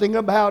there's something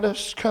about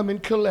us coming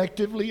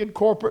collectively and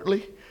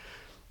corporately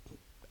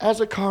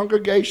as a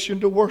congregation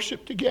to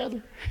worship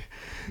together.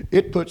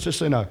 It puts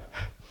us in a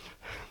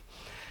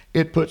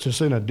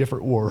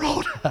different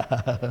world.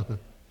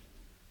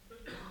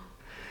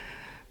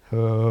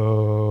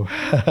 Oh,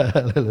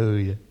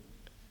 hallelujah.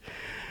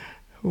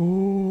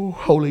 Oh,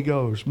 Holy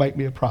Ghost, make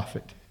me a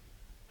prophet.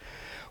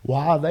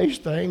 Why, these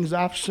things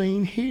I've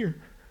seen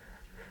here.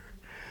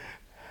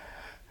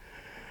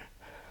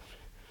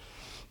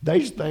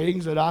 These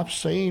things that I've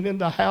seen in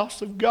the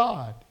house of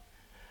God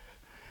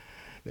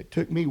that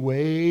took me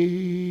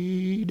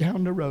way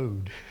down the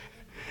road,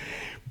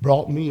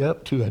 brought me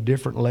up to a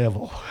different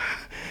level,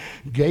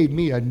 gave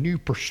me a new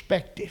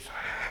perspective.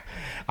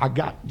 I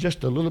got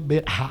just a little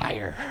bit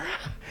higher.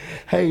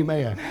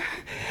 Amen.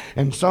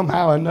 And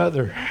somehow or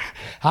another,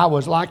 I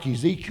was like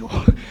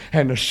Ezekiel,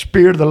 and the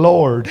Spirit of the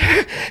Lord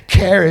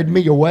carried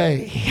me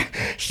away.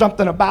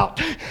 Something about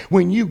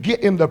when you get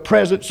in the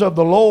presence of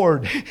the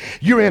Lord,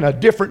 you're in a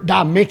different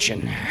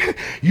dimension.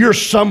 You're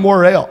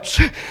somewhere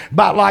else.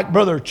 About like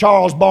Brother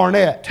Charles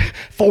Barnett,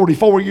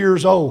 44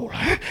 years old,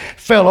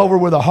 fell over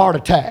with a heart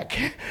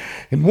attack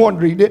and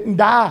wondered he didn't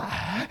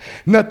die.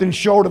 Nothing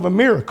short of a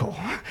miracle.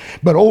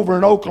 But over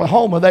in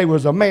Oklahoma, there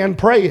was a man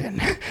praying,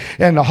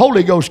 and the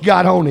Holy Ghost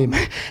got on him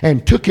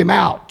and took him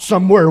out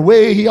somewhere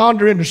way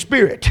yonder in the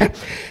Spirit.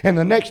 And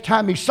the next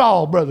time he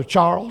saw Brother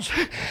Charles,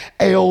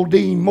 L.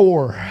 Dean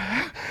Moore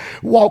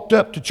walked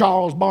up to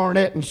Charles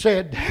Barnett and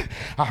said,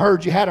 I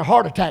heard you had a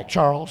heart attack,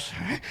 Charles.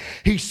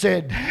 He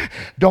said,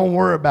 don't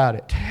worry about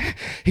it.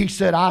 He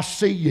said, I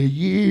see you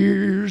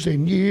years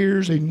and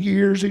years and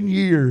years and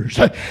years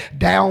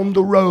down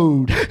the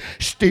road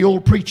still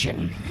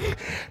preaching.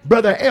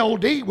 Brother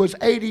LD was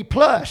 80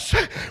 plus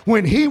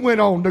when he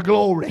went on to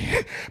glory.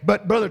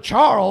 But Brother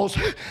Charles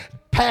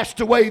passed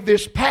away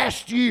this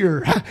past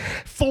year,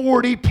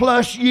 40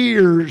 plus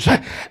years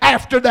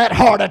after that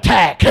heart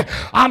attack.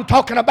 I'm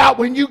talking about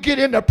when you get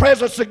in the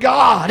presence of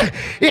God,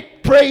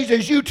 it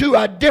praises you to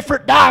a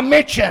different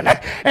dimension.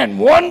 And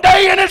one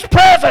day in His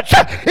presence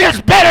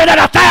is better than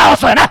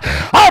 1,000.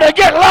 Oh, to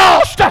get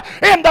lost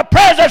in the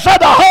presence of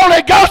the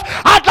Holy Ghost,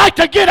 I'd like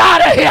to get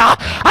out of here.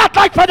 I'd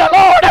like for the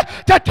Lord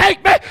to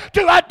take me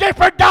to a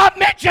different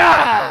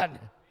dimension.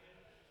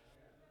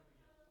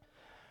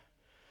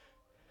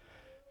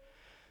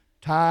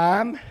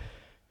 Time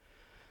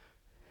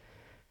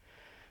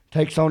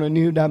takes on a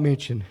new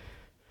dimension.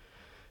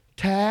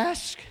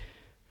 Task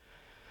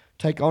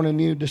take on a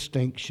new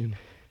distinction.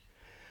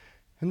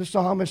 And the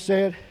psalmist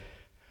said,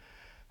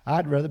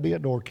 I'd rather be a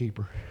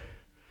doorkeeper.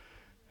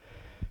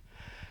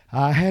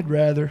 I had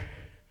rather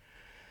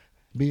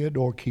be a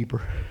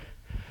doorkeeper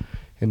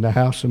in the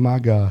house of my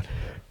God.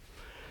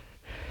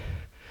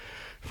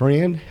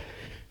 Friend,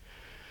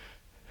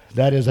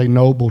 that is a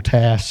noble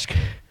task.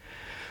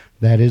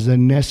 That is a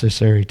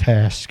necessary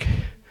task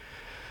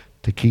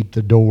to keep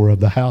the door of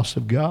the house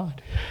of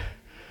God.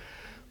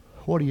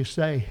 What do you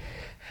say?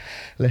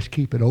 Let's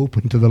keep it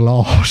open to the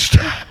lost.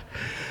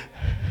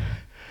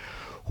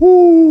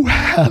 Woo,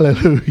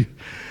 hallelujah.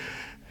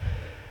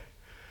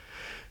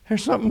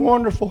 There's something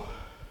wonderful.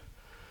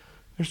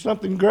 There's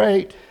something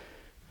great.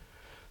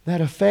 That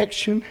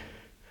affection,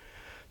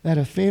 that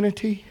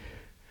affinity,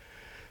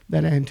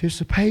 that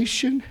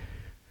anticipation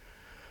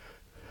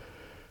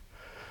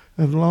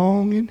of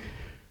longing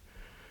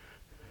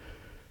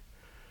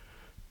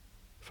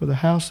for the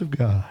house of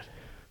God.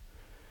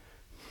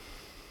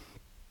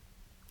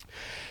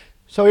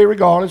 So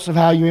regardless of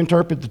how you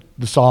interpret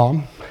the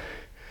psalm,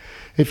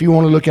 if you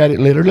want to look at it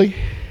literally,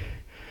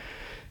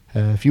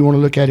 if you want to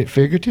look at it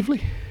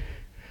figuratively,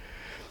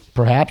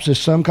 perhaps as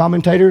some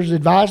commentators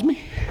advise me,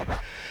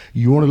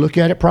 you want to look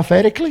at it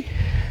prophetically.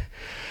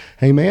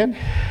 Amen.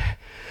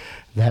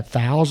 That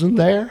 1,000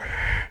 there,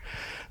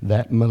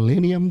 that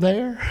millennium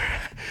there,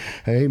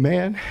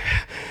 amen.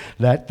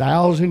 That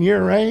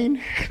 1,000-year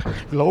reign,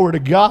 glory to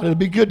God. It'll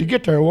be good to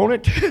get there, won't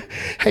it?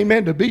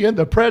 Amen. To be in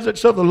the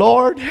presence of the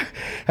Lord.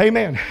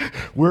 Amen.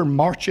 We're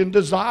marching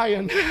to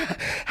Zion.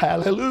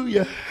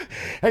 Hallelujah.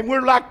 And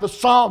we're like the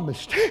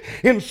psalmist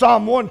in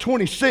Psalm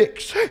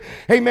 126.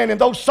 Amen.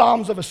 And those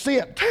psalms of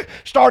ascent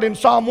start in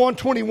Psalm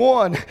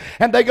 121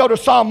 and they go to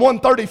Psalm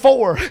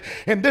 134.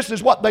 And this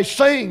is what they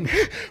sing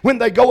when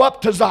they go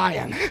up to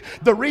Zion.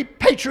 The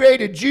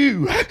repatriated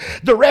Jew,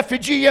 the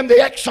refugee and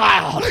the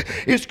exile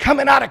is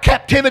coming out of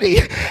captivity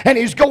and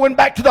he's going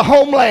back to the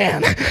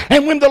homeland.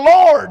 And when the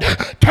Lord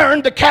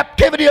turned the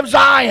captivity of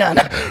Zion,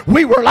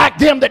 we were like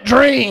them that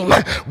dream.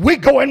 We're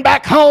going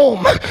back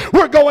home.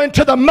 We're going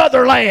to the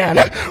motherland.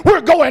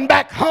 We're going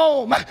back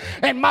home.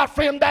 And my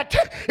friend, that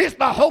is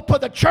the hope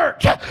of the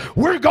church.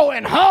 We're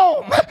going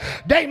home.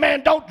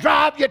 Amen. Don't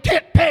drive your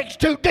tent pegs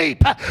too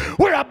deep.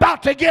 We're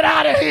about to get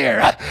out of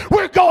here.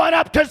 We're going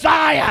up to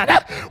Zion.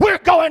 We're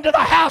going to the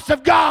house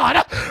of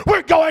God.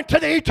 We're going to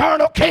the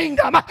eternal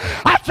kingdom.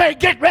 I say,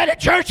 get ready,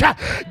 church.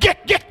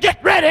 Get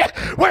ready.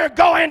 We're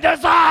going to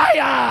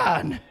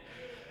Zion.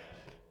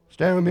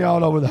 Stand with me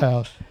all over the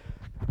house.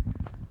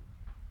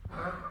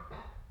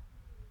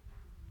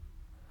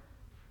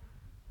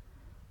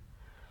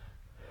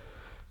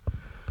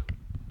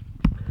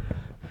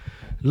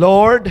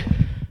 Lord,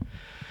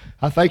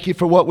 I thank you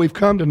for what we've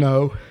come to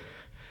know.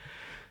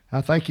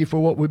 I thank you for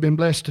what we've been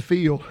blessed to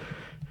feel.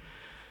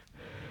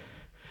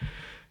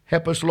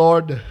 Help us,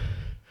 Lord, to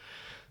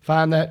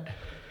find that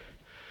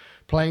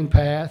plain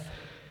path,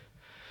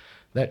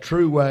 that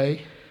true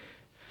way,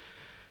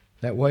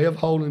 that way of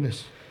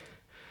holiness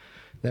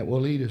that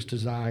will lead us to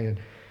Zion.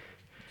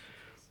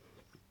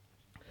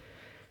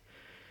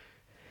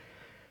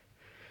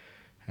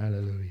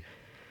 Hallelujah.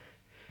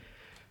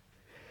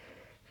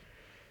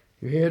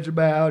 Your heads are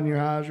bowed and your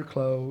eyes are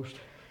closed.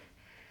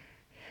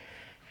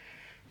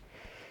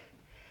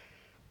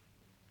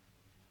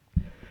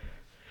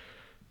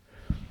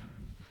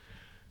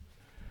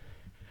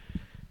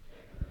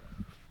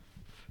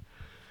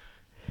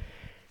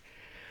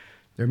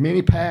 There are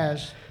many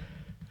paths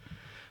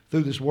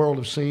through this world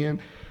of sin,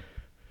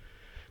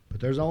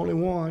 but there's only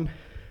one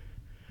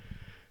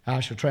I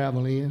shall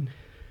travel in.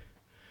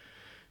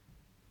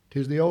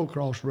 'Tis the old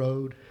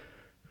crossroad,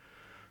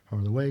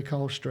 or the way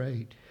called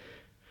straight.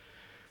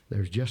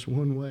 There's just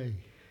one way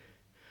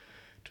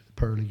to the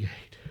pearly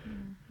gate.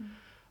 Mm-hmm.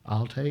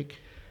 I'll take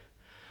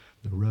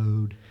the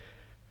road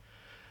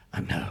I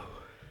know.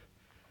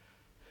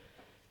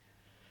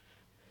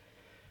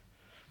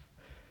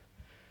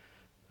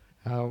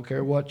 I don't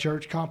care what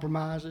church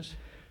compromises.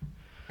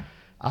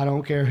 I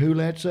don't care who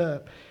lets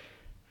up.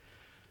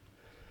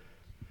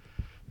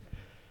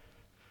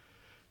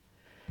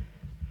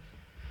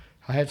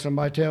 I had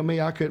somebody tell me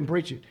I couldn't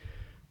preach it.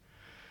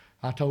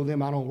 I told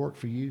them I don't work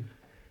for you.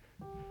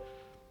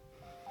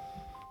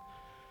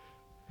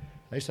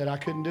 They said I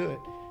couldn't do it.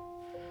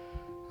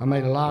 I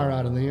made a liar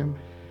out of them.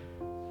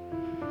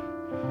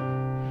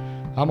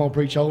 I'm going to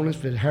preach holiness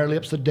for the hair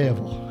lips of the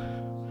devil.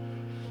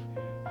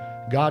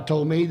 God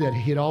told me that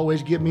He'd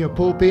always give me a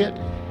pulpit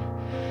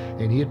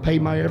and He'd pay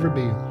my every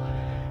bill.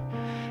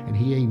 And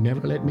He ain't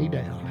never let me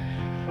down.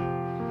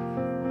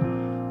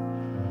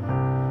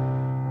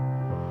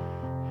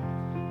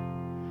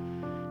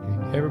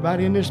 And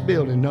everybody in this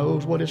building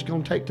knows what it's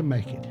going to take to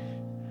make it.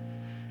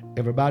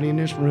 Everybody in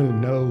this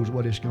room knows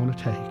what it's going to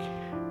take.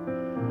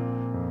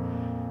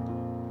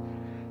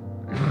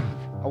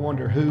 I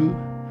wonder who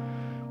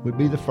would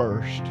be the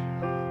first.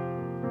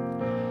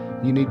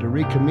 You need to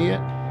recommit,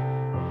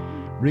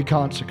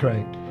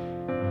 reconsecrate.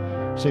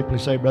 Simply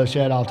say, Brother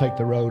Shad, I'll take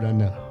the road I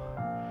know.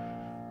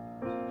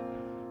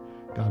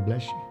 God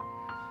bless you.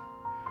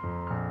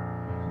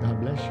 God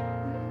bless you.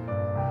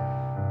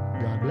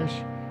 God bless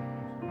you.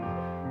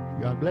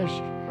 God bless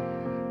you.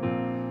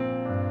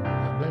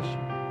 God bless you.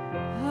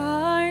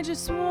 I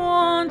just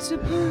want to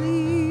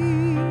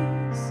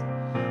please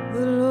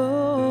the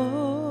Lord.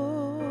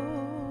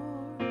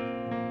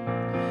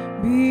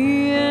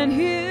 Be in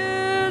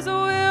His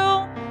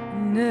will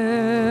in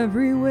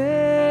every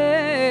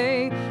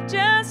way,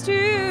 just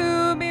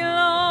to be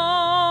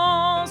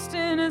lost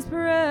in His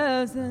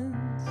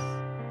presence,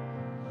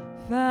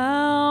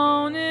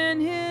 found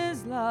in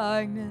His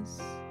likeness,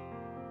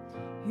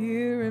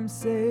 hear Him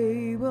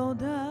say, well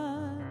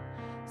done,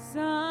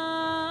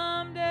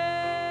 someday.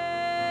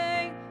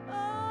 Oh,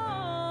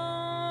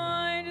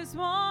 I just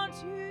want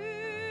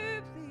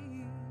to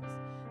please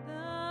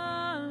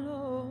the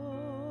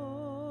Lord.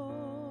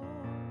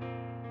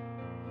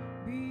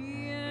 Be